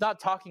 It's not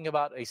talking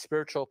about a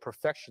spiritual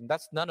perfection.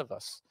 That's none of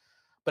us.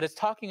 But it's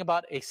talking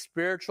about a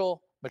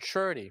spiritual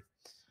maturity.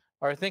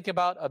 Or think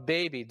about a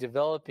baby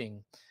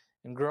developing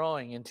and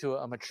growing into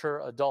a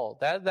mature adult.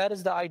 That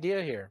is the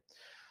idea here.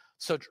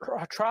 So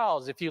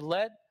trials, if you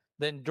let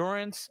the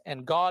endurance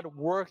and God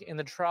work in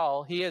the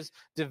trial, he is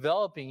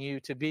developing you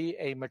to be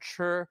a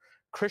mature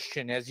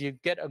Christian as you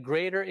get a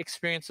greater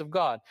experience of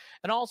God.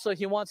 And also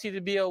he wants you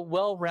to be a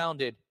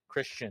well-rounded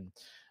Christian,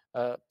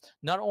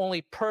 not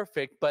only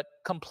perfect, but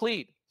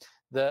complete.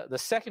 The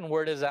second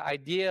word is the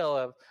idea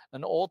of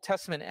an Old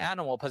Testament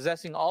animal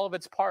possessing all of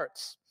its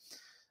parts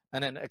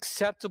and an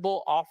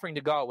acceptable offering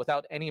to God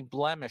without any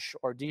blemish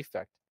or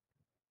defect.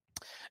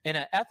 In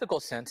an ethical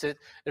sense, it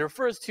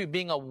refers to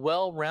being a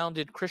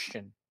well-rounded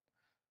Christian.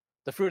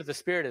 The fruit of the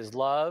Spirit is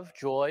love,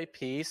 joy,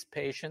 peace,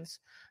 patience,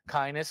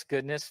 kindness,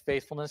 goodness,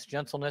 faithfulness,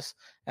 gentleness,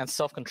 and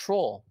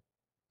self-control.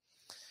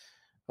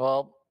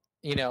 Well,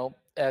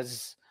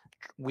 as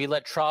we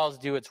let trials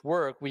do its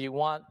work, we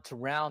want to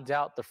round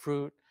out the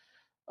fruit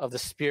of the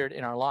Spirit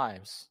in our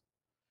lives.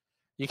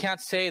 You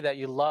can't say that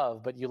you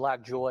love, but you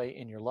lack joy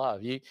in your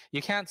love.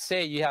 You can't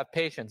say you have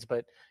patience,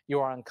 but you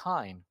are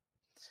unkind.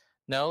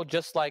 No,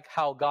 just like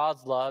how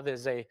God's love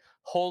is a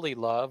holy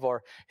love,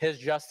 or his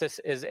justice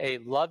is a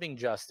loving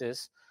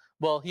justice,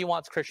 well, he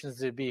wants Christians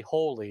to be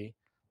holy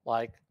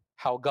like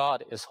how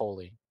God is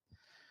holy.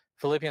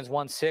 Philippians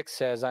 1:6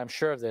 says, I'm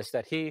sure of this,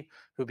 that he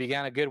who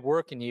began a good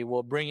work in you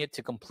will bring it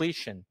to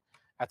completion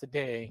at the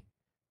day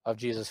of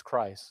Jesus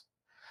Christ.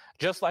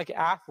 Just like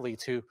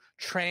athletes who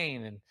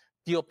train and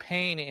feel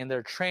pain in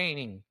their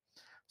training,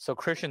 so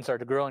Christians are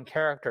to grow in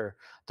character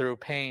through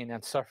pain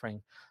and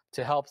suffering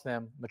to help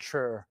them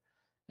mature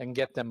and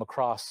get them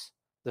across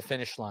the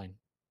finish line.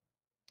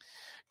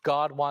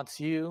 God wants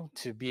you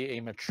to be a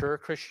mature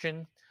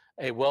Christian,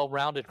 a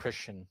well-rounded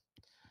Christian,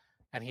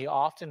 and he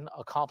often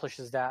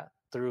accomplishes that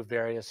through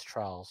various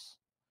trials.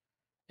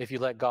 If you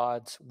let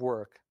God's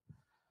work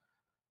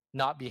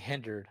not be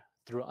hindered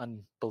through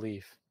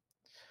unbelief.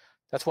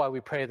 That's why we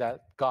pray that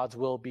God's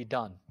will be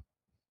done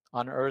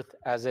on earth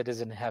as it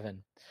is in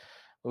heaven.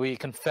 We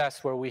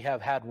confess where we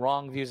have had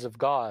wrong views of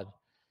God,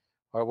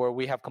 or where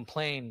we have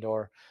complained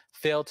or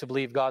failed to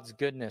believe God's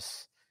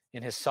goodness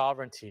in his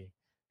sovereignty,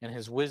 in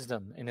his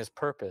wisdom, in his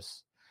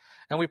purpose.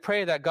 And we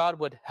pray that God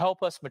would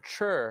help us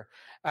mature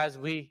as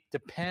we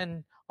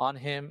depend on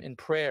him in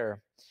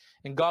prayer.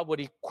 And God would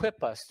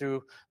equip us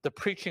through the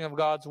preaching of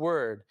God's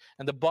word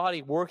and the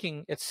body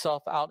working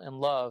itself out in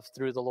love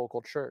through the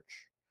local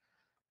church.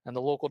 And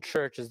the local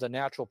church is the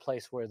natural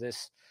place where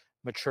this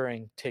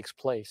maturing takes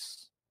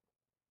place.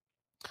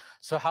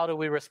 So how do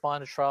we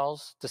respond to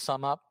trials? To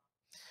sum up,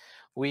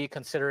 we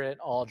consider it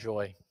all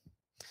joy.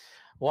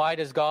 Why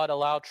does God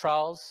allow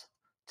trials?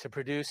 To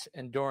produce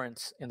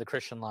endurance in the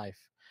Christian life.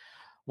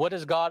 What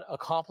does God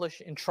accomplish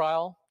in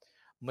trial?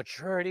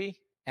 Maturity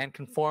and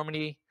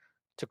conformity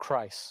to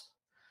Christ.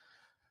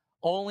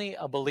 Only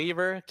a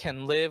believer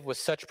can live with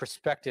such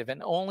perspective,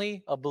 and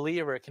only a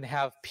believer can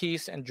have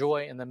peace and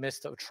joy in the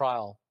midst of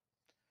trial.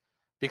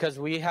 Because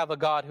we have a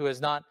God who is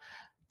not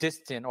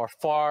distant or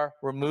far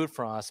removed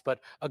from us, but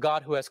a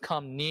God who has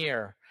come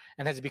near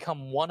and has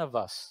become one of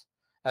us,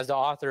 as the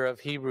author of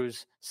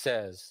Hebrews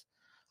says.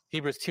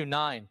 Hebrews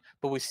 2:9,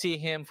 but we see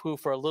him who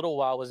for a little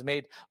while was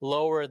made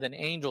lower than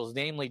angels,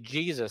 namely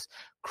Jesus,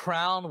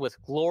 crowned with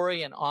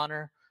glory and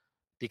honor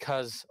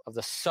because of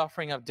the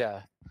suffering of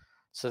death,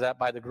 so that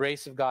by the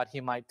grace of God he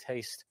might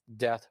taste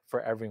death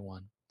for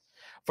everyone.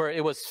 For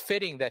it was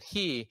fitting that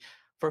he,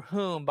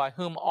 by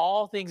whom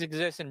all things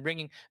exist, and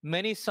bringing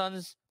many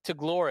sons to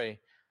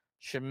glory,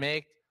 should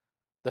make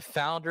the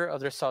founder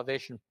of their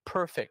salvation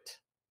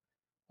perfect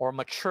or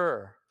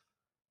mature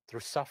through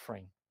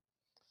suffering.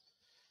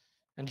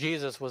 And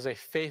Jesus was a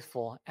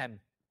faithful and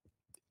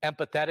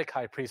empathetic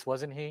high priest,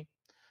 wasn't he?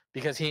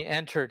 because he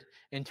entered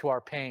into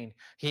our pain.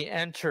 He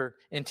entered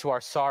into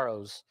our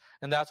sorrows.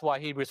 And that's why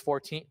Hebrews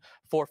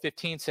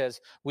 4:15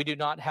 says, we do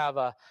not have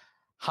a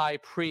high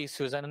priest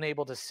who is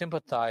unable to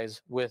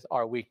sympathize with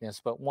our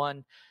weakness, but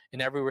one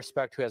in every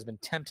respect who has been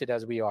tempted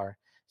as we are,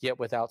 yet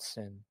without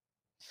sin.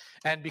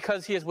 And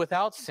because he is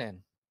without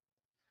sin,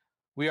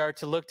 we are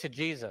to look to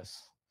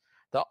Jesus,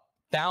 the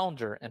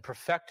founder and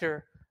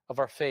perfecter of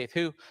our faith,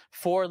 who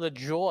for the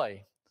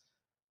joy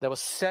that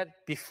was set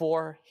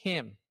before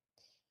him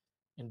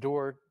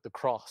endured the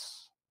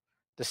cross,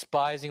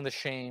 despising the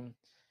shame,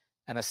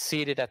 and is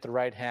seated at the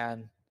right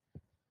hand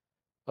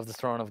of the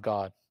throne of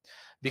God.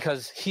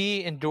 Because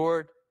he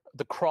endured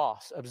the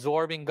cross,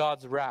 absorbing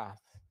God's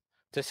wrath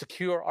to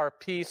secure our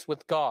peace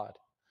with God,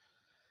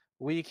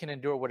 we can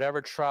endure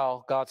whatever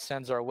trial God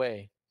sends our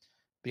way,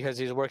 because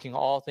he's working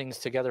all things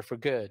together for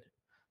good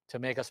to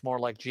make us more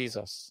like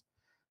Jesus,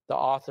 the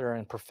author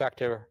and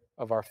perfecter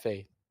of our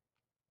faith.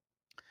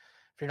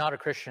 If you're not a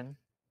Christian,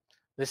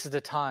 this is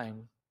the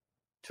time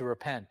to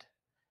repent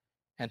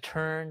and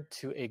turn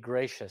to a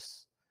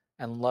gracious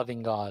and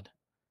loving God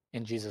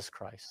in Jesus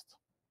Christ.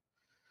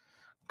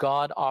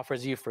 God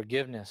offers you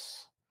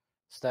forgiveness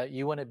so that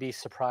you wouldn't be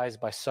surprised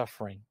by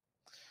suffering,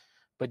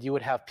 but you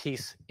would have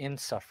peace in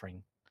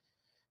suffering,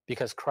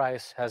 because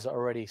Christ has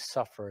already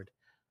suffered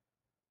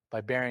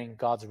by bearing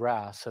God's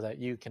wrath so that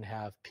you can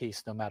have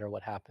peace no matter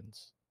what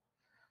happens.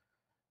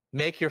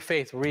 Make your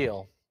faith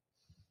real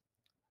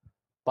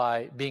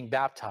by being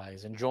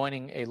baptized and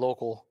joining a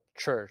local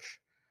church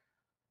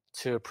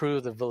to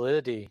prove the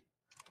validity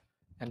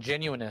and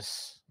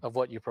genuineness of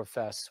what you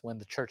profess when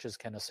the churches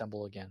can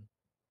assemble again.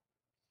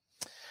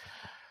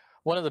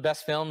 One of the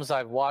best films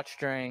I've watched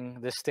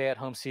during this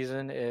stay-at-home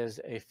season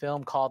is a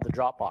film called The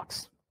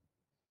Dropbox.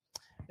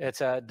 It's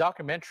a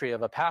documentary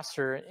of a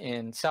pastor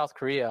in South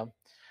Korea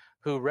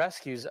who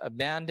rescues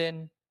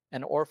abandoned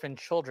and orphaned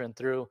children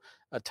through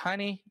a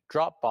tiny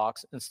drop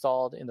box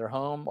installed in their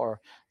home or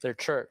their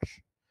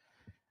church.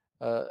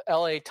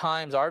 LA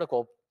Times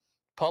article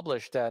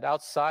published that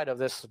outside of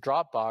this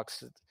drop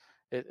box,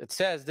 it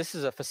says this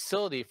is a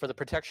facility for the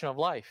protection of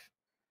life.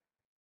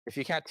 If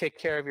you can't take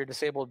care of your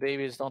disabled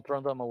babies, don't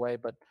throw them away,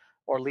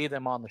 or leave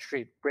them on the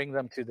street. Bring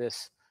them to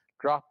this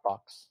drop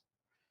box.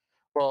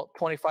 Well,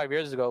 25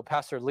 years ago,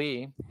 Pastor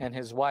Lee and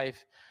his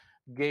wife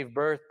gave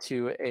birth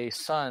to a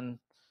son,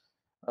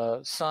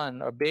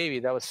 a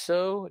baby that was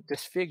so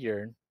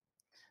disfigured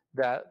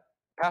that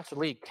Pastor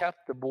Lee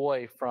kept the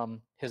boy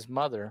from his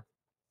mother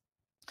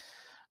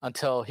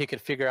until he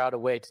could figure out a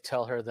way to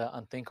tell her the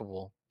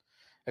unthinkable,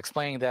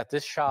 explaining that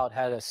this child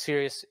had a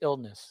serious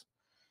illness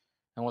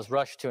and was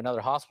rushed to another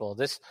hospital.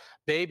 This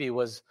baby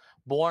was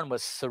born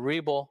with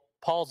cerebral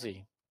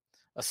palsy,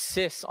 a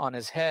cyst on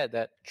his head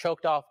that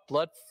choked off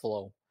blood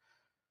flow,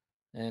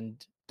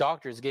 and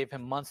doctors gave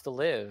him months to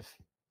live.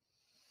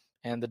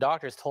 And the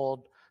doctors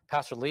told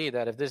Pastor Lee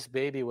that if this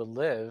baby would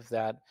live,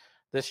 that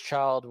this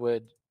child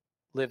would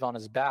live on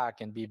his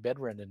back and be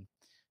bedridden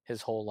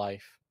his whole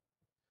life.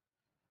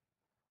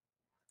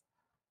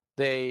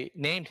 They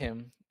named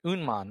him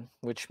Unman,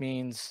 which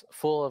means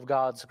full of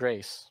God's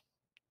grace.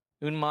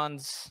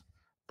 Unman's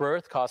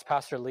birth caused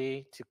Pastor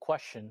Lee to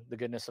question the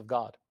goodness of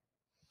God.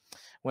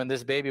 When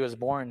this baby was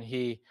born,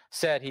 he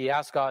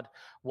asked God,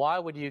 "Why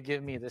would you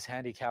give me this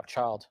handicapped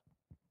child?"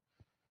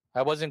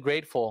 I wasn't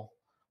grateful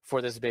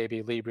for this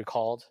baby, Lee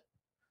recalled.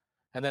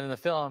 And then in the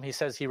film, he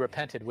says he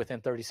repented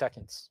within 30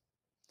 seconds.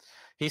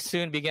 He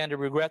soon began to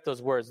regret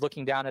those words,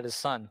 looking down at his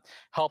son,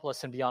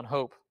 helpless and beyond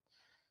hope.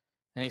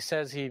 And he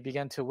says he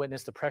began to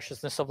witness the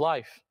preciousness of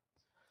life.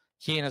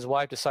 He and his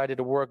wife decided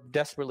to work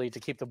desperately to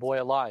keep the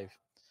boy alive.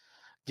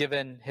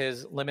 Given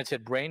his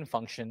limited brain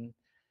function,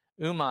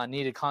 Uma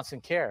needed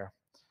constant care.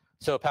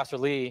 So Pastor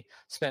Lee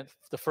spent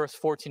the first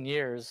 14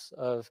 years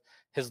of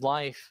his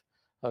life,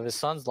 of his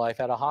son's life,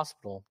 at a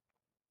hospital.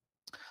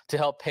 To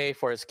help pay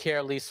for his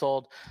care, Lee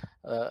sold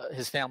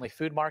his family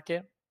food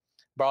market,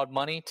 borrowed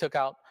money, took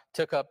up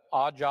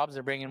odd jobs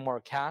to bring in more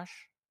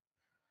cash.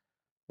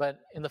 But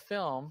in the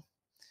film,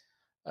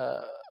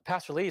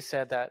 Pastor Lee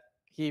said that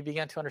he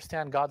began to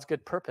understand God's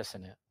good purpose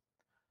in it,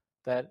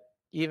 that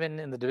even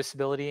in the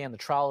disability and the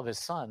trial of his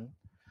son,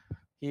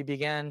 he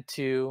began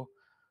to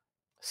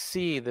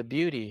see the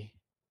beauty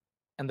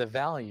and the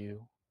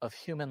value of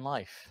human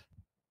life.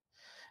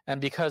 And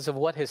because of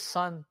what his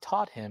son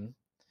taught him,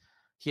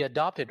 he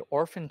adopted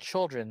orphan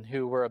children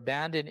who were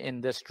abandoned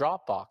in this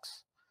drop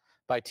box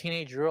by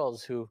teenage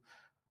girls who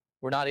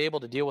were not able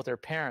to deal with their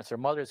parents or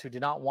mothers who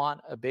did not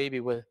want a baby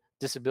with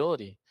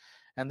disability.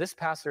 And this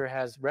pastor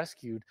has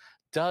rescued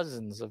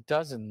dozens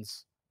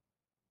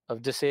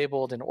of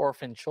disabled and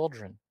orphaned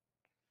children.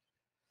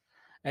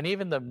 And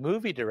even the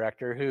movie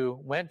director who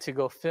went to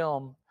go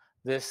film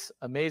this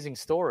amazing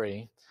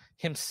story,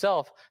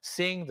 himself,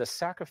 seeing the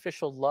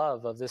sacrificial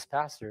love of this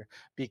pastor,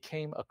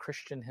 became a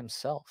Christian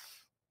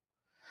himself.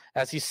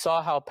 As he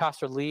saw how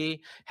Pastor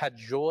Lee had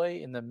joy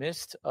in the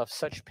midst of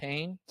such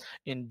pain,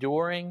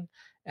 enduring,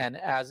 and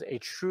as a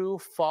true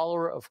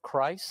follower of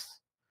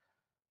Christ,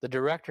 the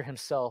director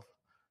himself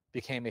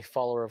became a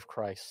follower of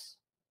Christ.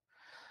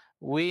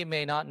 We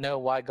may not know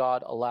why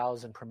God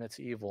allows and permits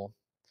evil,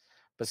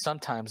 but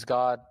sometimes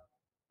God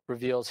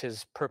reveals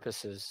his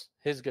purposes,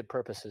 his good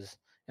purposes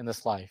in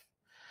this life.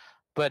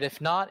 But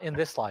if not in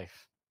this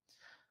life,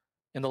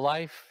 in the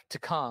life to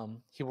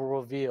come, he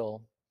will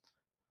reveal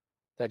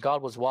that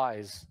God was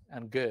wise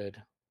and good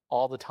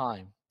all the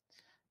time,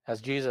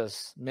 as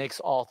Jesus makes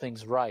all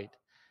things right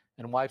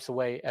and wipes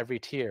away every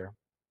tear.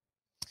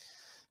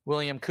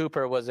 William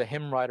Cooper was a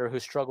hymn writer who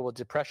struggled with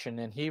depression,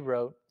 and he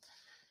wrote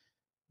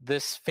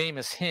this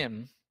famous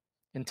hymn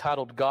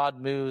entitled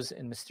God Moves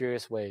in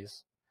Mysterious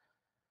Ways.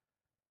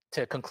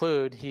 To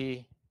conclude,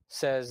 he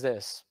says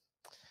this: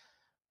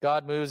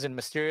 God moves in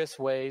mysterious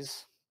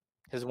ways,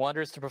 his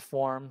wonders to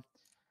perform.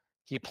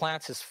 He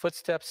plants his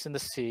footsteps in the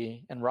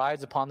sea and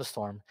rides upon the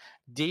storm.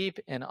 Deep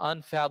in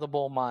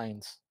unfathomable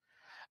minds,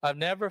 of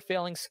never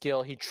failing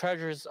skill, he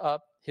treasures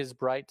up his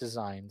bright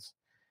designs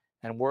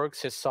and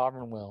works his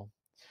sovereign will.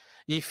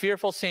 Ye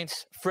fearful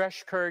saints,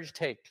 fresh courage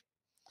take.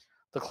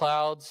 The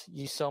clouds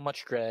ye so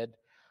much dread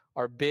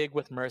are big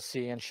with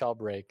mercy and shall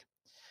break,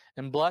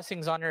 and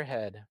blessings on your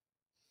head.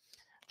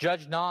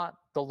 Judge not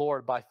the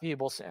Lord by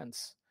feeble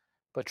sense,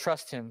 but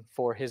trust him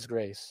for his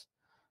grace.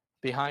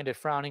 Behind a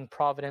frowning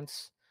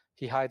providence,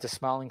 he hides a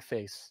smiling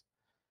face.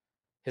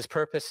 His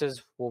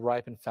purposes will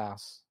ripen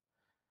fast.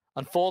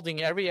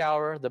 Unfolding every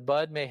hour, the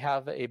bud may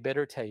have a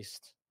bitter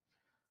taste,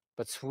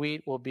 but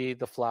sweet will be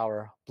the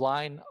flower.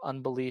 Blind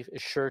unbelief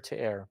is sure to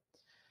err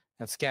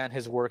and scan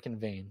his work in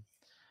vain.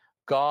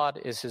 God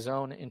is his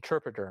own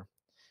interpreter,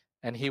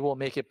 and he will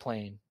make it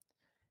plain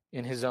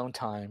in his own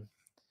time,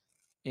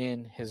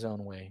 in his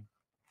own way.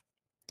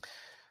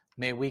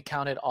 May we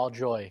count it all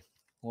joy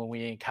when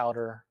we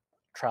encounter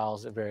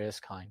trials of various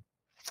kinds.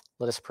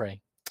 Let us pray.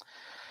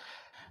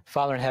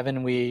 Father in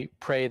heaven, we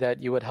pray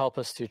that you would help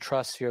us to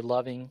trust your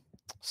loving,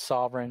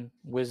 sovereign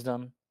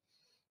wisdom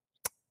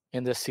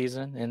in this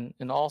season and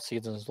in all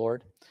seasons,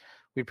 Lord.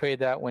 We pray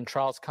that when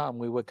trials come,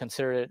 we would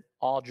consider it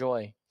all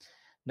joy,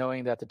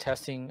 knowing that the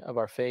testing of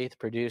our faith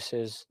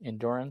produces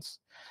endurance.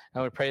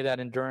 And we pray that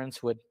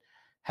endurance would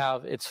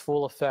have its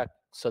full effect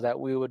so that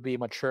we would be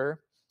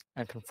mature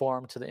and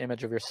conform to the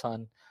image of your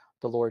Son,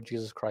 the Lord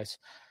Jesus Christ.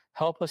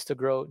 Help us to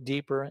grow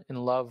deeper in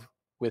love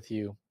with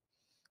you,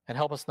 and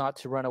help us not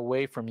to run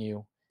away from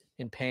you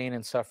in pain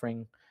and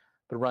suffering,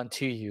 but run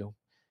to you,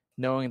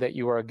 knowing that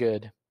you are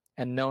good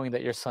and knowing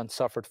that your Son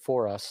suffered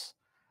for us,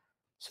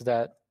 so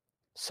that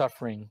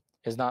suffering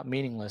is not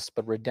meaningless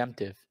but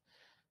redemptive,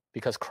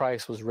 because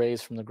Christ was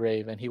raised from the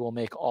grave and he will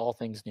make all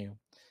things new.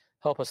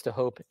 Help us to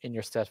hope in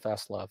your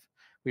steadfast love.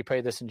 We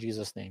pray this in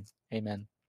Jesus' name. Amen.